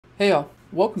Hey all,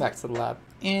 welcome back to the lab.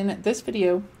 In this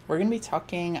video, we're going to be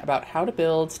talking about how to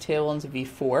build Tailwind's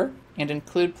v4 and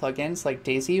include plugins like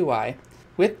Daisy UI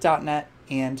with .Net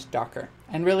and Docker,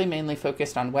 and really mainly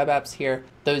focused on web apps here,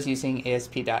 those using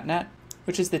ASP.NET,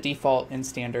 which is the default and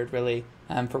standard really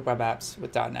for web apps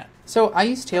with .NET. So I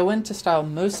use Tailwind to style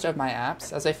most of my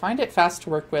apps as I find it fast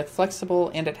to work with, flexible,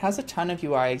 and it has a ton of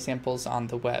UI examples on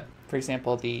the web. For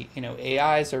example, the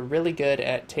AIs are really good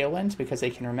at Tailwind because they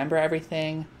can remember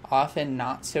everything, often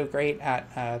not so great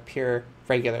at pure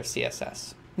regular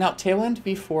CSS. Now, Tailwind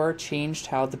v4 changed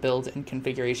how the build and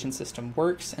configuration system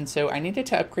works, and so I needed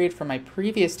to upgrade from my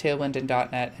previous Tailwind and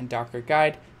 .NET and Docker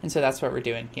guide, and so that's what we're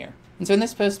doing here. And so in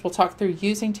this post, we'll talk through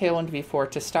using Tailwind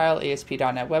v4 to style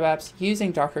ASP.NET web apps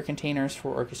using Docker containers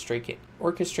for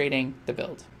orchestrating the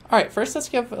build. All right, first let's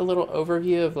give a little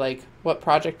overview of what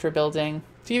project we're building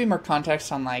to give you more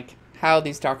context on how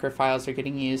these Docker files are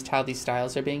getting used, how these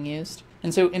styles are being used.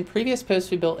 And so in previous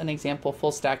posts, we built an example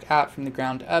full stack app from the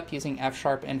ground up using F#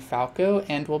 and Falco,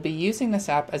 and we'll be using this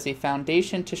app as a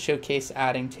foundation to showcase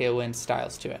adding Tailwind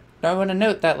styles to it. Now I want to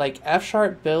note that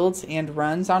F# builds and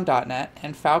runs on .NET,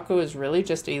 and Falco is really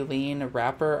just a lean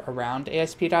wrapper around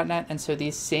ASP.NET, and so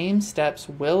these same steps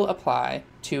will apply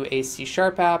to a C#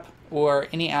 app or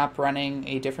any app running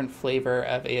a different flavor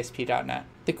of ASP.NET.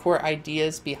 The core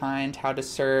ideas behind how to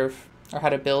serve or how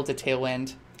to build a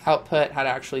Tailwind output, how to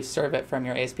actually serve it from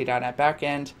your ASP.NET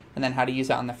backend, and then how to use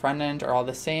it on the front end are all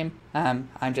the same.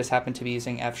 I just happen to be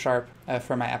using F#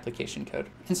 for my application code.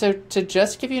 And so to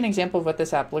just give you an example of what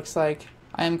this app looks like,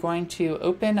 I am going to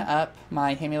open up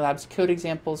my HAMY Labs code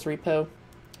examples repo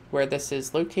where this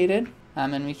is located.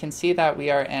 And we can see that we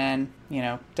are in,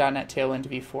 .NET Tailwind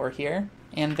v4 here.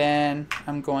 And then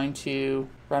I'm going to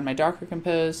run my Docker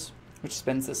compose, which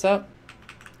spins this up.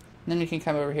 And then we can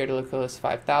come over here to localhost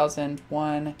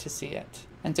 5001 to see it.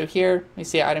 And so here we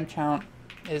see item count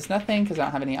is nothing because I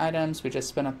don't have any items. We just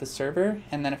spin up the server.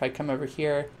 And then if I come over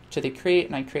here to the create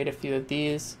and I create a few of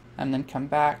these and then come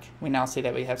back, we now see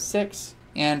that we have 6.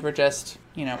 And we're just,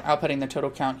 outputting the total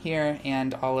count here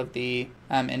and all of the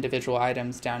individual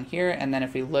items down here. And then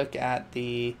if we look at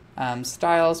the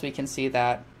styles, we can see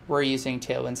that we're using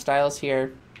Tailwind styles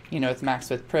here, with Max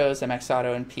with Pros, MX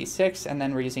Auto, and P6, and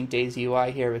then we're using Daisy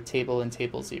UI here with Table and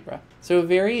Table Zebra. So a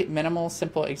very minimal,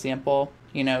 simple example.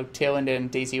 Tailwind and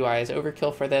Daisy UI is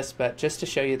overkill for this, but just to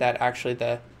show you that actually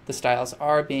the styles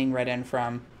are being read in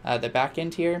from the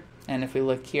backend here. And if we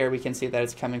look here, we can see that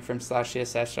it's coming from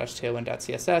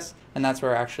 /css/tailwind.css, and that's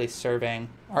where we're actually serving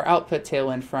our output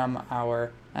Tailwind from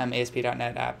our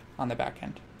ASP.NET app on the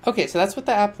backend. Okay, so that's what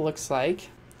the app looks like.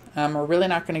 We're really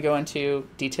not going to go into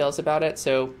details about it,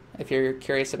 so if you're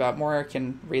curious about more, you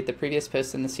can read the previous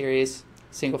posts in the series,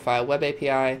 single file web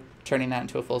API, turning that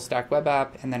into a full stack web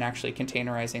app, and then actually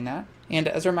containerizing that. And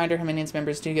as a reminder, Hymenians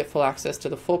members do get full access to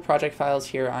the full project files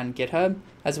here on GitHub,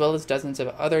 as well as dozens of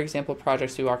other example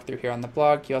projects we walk through here on the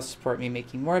blog. You also support me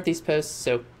making more of these posts,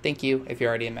 so thank you if you're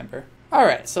already a member. All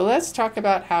right, so let's talk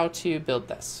about how to build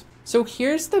this. So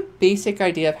here's the basic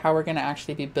idea of how we're going to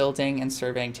actually be building and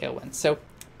surveying Tailwind. So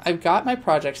I've got my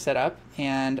project set up,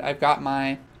 and I've got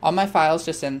all my files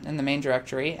just in the main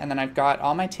directory, and then I've got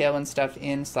all my Tailwind stuff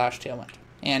in /Tailwind.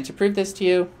 And to prove this to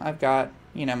you, I've got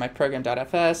my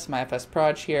program.fs, my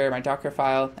fsproj here, my Docker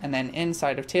file, and then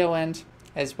inside of Tailwind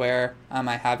is where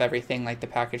I have everything like the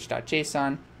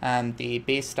package.json, the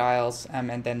base styles,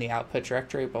 and then the output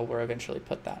directory, but we'll eventually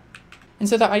put that. And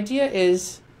so the idea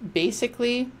is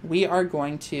basically we are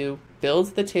going to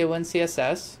build the Tailwind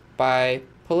CSS by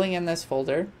pulling in this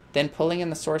folder, then pulling in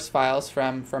the source files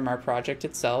from our project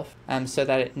itself so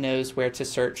that it knows where to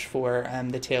search for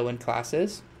the Tailwind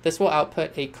classes. This will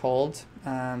output a cold,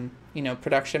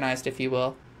 productionized, if you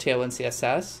will, Tailwind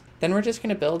CSS. Then we're just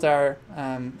going to build our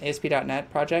ASP.NET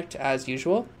project as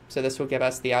usual. So this will give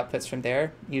us the outputs from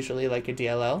there, usually like a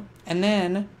DLL. And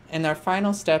then in our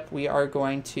final step, we are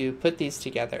going to put these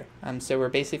together. So we're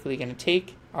basically going to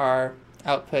take our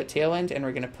output Tailwind and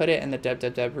we're going to put it in the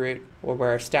www root or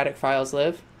where our static files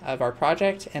live of our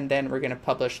project, and then we're going to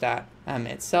publish that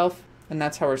itself, and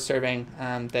that's how we're serving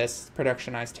this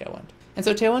productionized Tailwind. And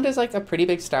so Tailwind is like a pretty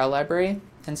big style library,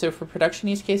 and so for production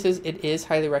use cases it is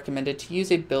highly recommended to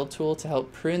use a build tool to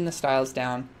help prune the styles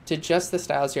down to just the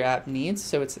styles your app needs,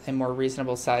 so it's a more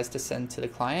reasonable size to send to the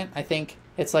client. I think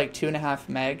it's like 2.5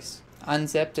 megs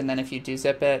unzipped, and then if you do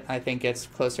zip it, I think it's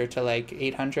closer to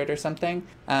 800 or something,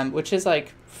 which is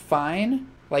fine.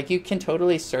 You can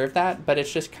totally serve that, but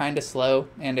it's just kind of slow,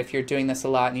 and if you're doing this a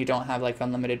lot and you don't have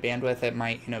unlimited bandwidth, it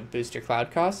might boost your cloud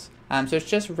costs. So it's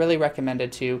just really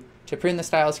recommended to to print the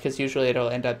styles because usually it'll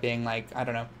end up being like, I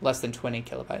don't know, less than 20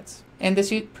 kilobytes. And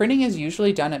this printing is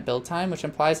usually done at build time, which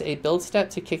implies a build step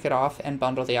to kick it off and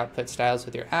bundle the output styles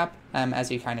with your app,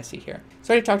 as you kind of see here.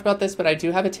 So I already talked about this, but I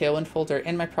do have a Tailwind folder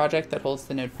in my project that holds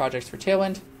the node projects for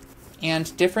Tailwind.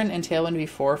 And different in Tailwind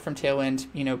v4 from Tailwind,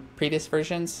 previous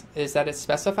versions, is that it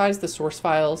specifies the source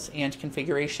files and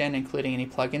configuration, including any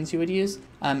plugins you would use,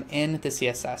 in the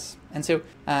CSS. And so,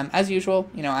 as usual,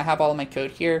 I have all of my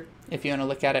code here if you want to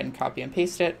look at it and copy and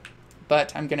paste it.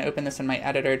 But I'm going to open this in my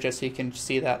editor just so you can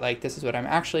see that this is what I'm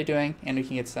actually doing, and we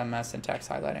can get some syntax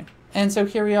highlighting. And so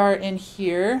here we are in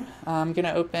here. I'm going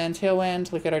to open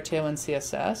Tailwind, look at our Tailwind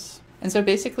CSS. And so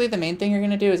basically the main thing you're going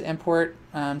to do is import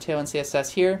Tailwind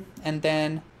CSS here, and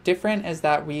then different is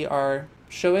that we are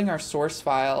showing our source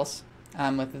files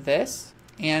with this.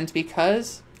 And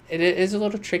because it is a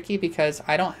little tricky because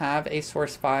I don't have a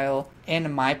source file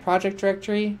in my project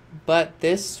directory, but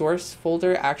this source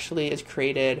folder actually is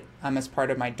created as part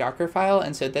of my Docker file.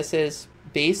 And so this is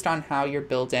based on how you're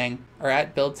building, or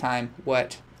at build time,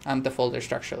 what the folder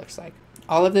structure looks like.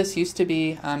 All of this used to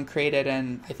be created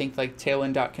in, I think,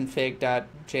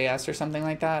 tailwind.config.js or something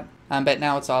like that, but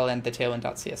now it's all in the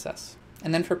tailwind.css.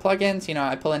 And then for plugins,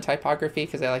 I pull in typography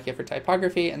because I like it for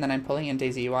typography, and then I'm pulling in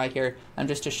Daisy UI here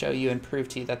just to show you and prove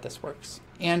to you that this works.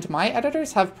 And my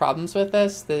editors have problems with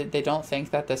this. They don't think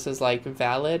that this is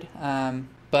valid,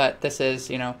 but this is,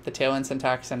 the Tailwind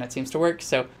syntax, and it seems to work,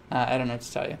 so I don't know what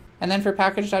to tell you. And then for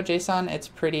package.json, it's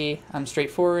pretty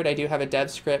straightforward. I do have a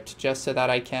dev script just so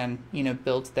that I can,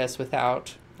 build this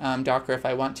without Docker if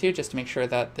I want to, just to make sure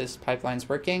that this pipeline's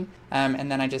working.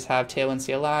 And then I just have Tailwind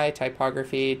CLI,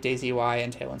 typography, Daisy UI,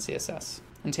 and Tailwind CSS.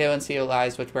 And Tailwind CLI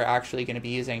is what we're actually going to be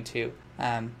using to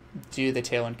do the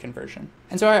Tailwind conversion.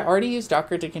 And so I already use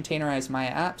Docker to containerize my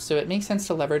app, so it makes sense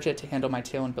to leverage it to handle my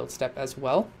Tailwind build step as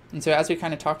well. And so as we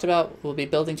kind of talked about, we'll be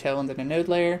building Tailwind in a node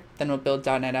layer, then we'll build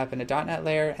 .NET app in a .NET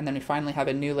layer, and then we finally have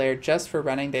a new layer just for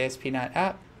running the ASP.NET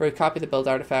app, where we copy the build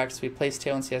artifacts, we place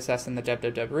Tailwind CSS in the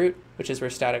dev root, which is where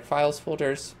static files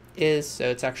folders is, so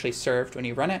it's actually served when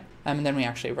you run it, and then we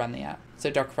actually run the app. So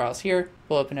Docker files here,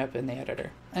 we'll open up in the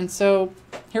editor. And so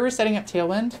here we're setting up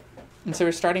Tailwind. And so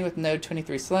we're starting with node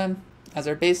 23 slim. As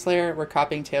our base layer, we're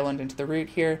copying Tailwind into the root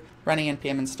here, running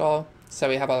npm install. So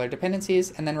we have all our dependencies,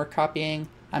 and then we're copying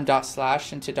 // into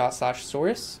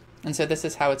 /source. And so this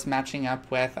is how it's matching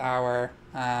up with our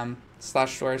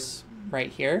 /source right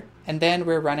here. And then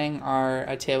we're running our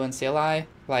Tailwind CLI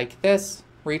like this,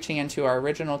 reaching into our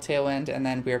original Tailwind, and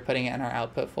then we're putting it in our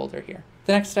output folder here.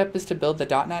 The next step is to build the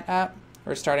 .NET app.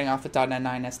 We're starting off with .NET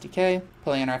 9 SDK,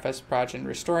 pulling in our FS project and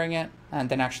restoring it, and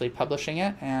then actually publishing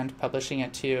it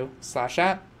to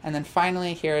 /app. And then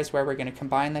finally, here is where we're going to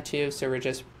combine the two. So we're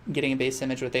just getting a base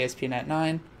image with ASP.NET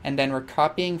 9, and then we're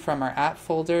copying from our app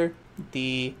folder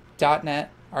the .NET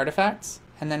artifacts,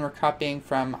 and then we're copying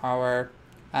from our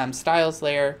styles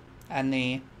layer and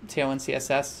the Tailwind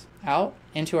CSS out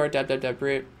into our dev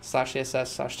root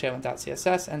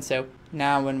 /css/tailwind.css. And so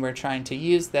now when we're trying to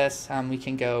use this, we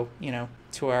can go,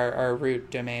 to our root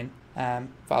domain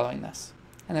following this.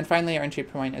 And then finally, our entry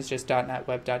point is just .NET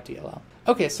web.dll.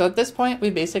 Okay, so at this point, we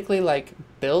basically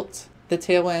built the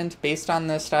Tailwind based on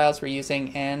the styles we're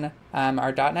using in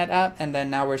our .NET app, and then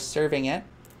now we're serving it.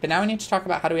 But now we need to talk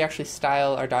about how do we actually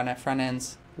style our .NET front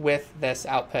ends with this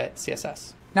output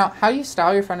CSS. Now, how you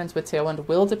style your front ends with Tailwind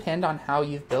will depend on how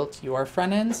you've built your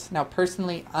front ends. Now,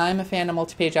 personally, I'm a fan of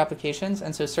multi-page applications,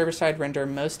 and so server-side render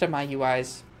most of my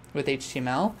UIs with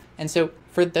HTML. And so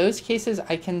for those cases,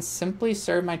 I can simply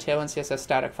serve my Tailwind CSS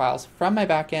static files from my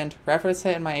backend, reference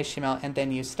it in my HTML, and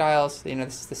then use styles.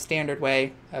 This is the standard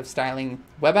way of styling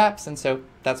web apps, and so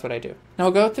that's what I do. Now,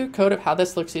 I'll go through code of how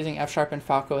this looks using F# and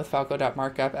Falco with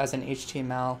falco.markup as an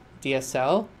HTML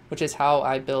DSL, which is how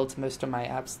I build most of my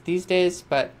apps these days.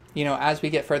 But as we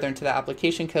get further into the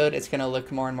application code, it's going to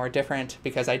look more and more different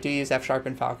because I do use F#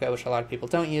 and Falco, which a lot of people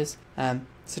don't use.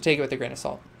 So take it with a grain of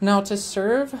salt. Now, to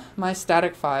serve my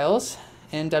static files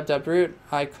in dev root,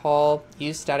 I call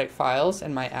use static files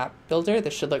in my app builder.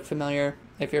 This should look familiar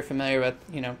if you're familiar with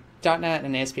 .NET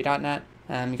and ASP.NET.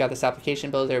 You got this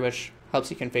application builder, which helps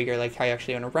you configure how you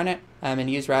actually want to run it. And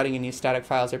use routing and use static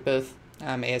files are both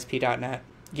ASP.NET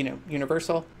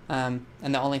universal. And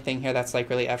the only thing here that's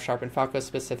really F# and Falco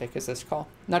specific is this call.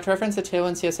 Now, to reference the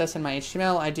Tailwind CSS in my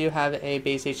HTML, I do have a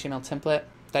base HTML template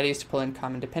that I use to pull in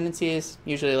common dependencies,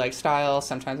 usually style.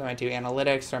 Sometimes I might do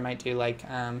analytics, or I might do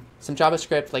some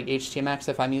JavaScript like HTMX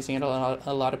if I'm using it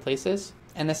a lot of places.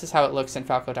 And this is how it looks in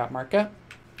falco.markup.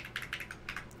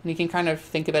 And you can kind of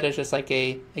think of it as just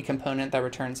a component that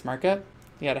returns markup.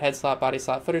 You got a head slot, body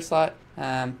slot, footer slot.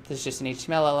 This is just an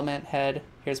HTML element, head,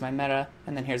 here's my meta,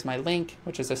 and then here's my link,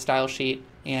 which is a style sheet.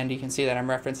 And you can see that I'm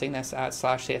referencing this at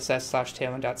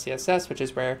 /css/tailwind.css, which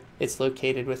is where it's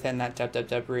located within that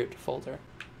www root folder.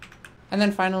 And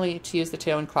then finally, to use the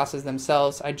Tailwind classes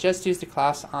themselves, I just used a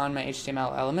class on my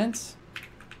HTML elements.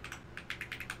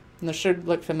 And this should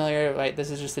look familiar, right?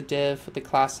 This is just a div with the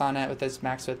class on it with this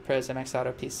max width pros mx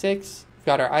auto p6. We've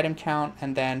got our item count,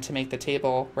 and then to make the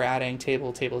table, we're adding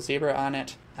table 0 on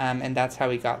it. And that's how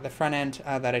we got the front end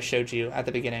that I showed you at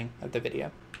the beginning of the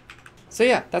video. So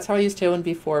yeah, that's how I use Tailwind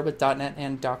v4 with Dotnet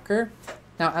and Docker.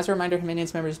 Now, as a reminder,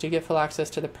 Humanians members do get full access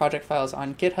to the project files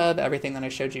on GitHub, everything that I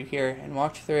showed you here and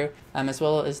walked through, as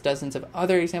well as dozens of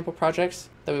other example projects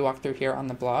that we walked through here on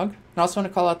the blog. I also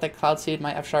want to call out that Cloud Seed,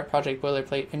 my F# project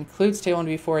boilerplate, includes Tailwind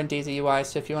v4 and Daisy UI,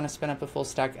 so if you want to spin up a full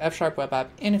stack F# web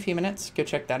app in a few minutes, go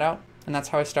check that out. And that's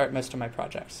how I start most of my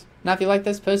projects. Now, if you like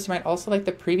this post, you might also like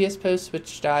the previous posts,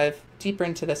 which dive deeper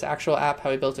into this actual app,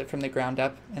 how we built it from the ground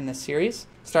up in this series,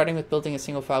 starting with building a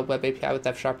single file web API with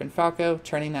F# and Falco,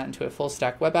 turning that into a full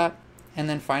stack web app, and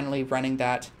then finally running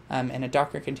that in a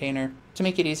Docker container to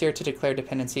make it easier to declare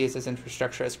dependencies as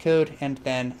infrastructure as code, and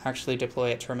then actually deploy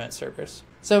it to remote servers.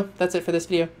 So that's it for this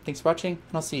video. Thanks for watching,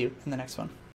 and I'll see you in the next one.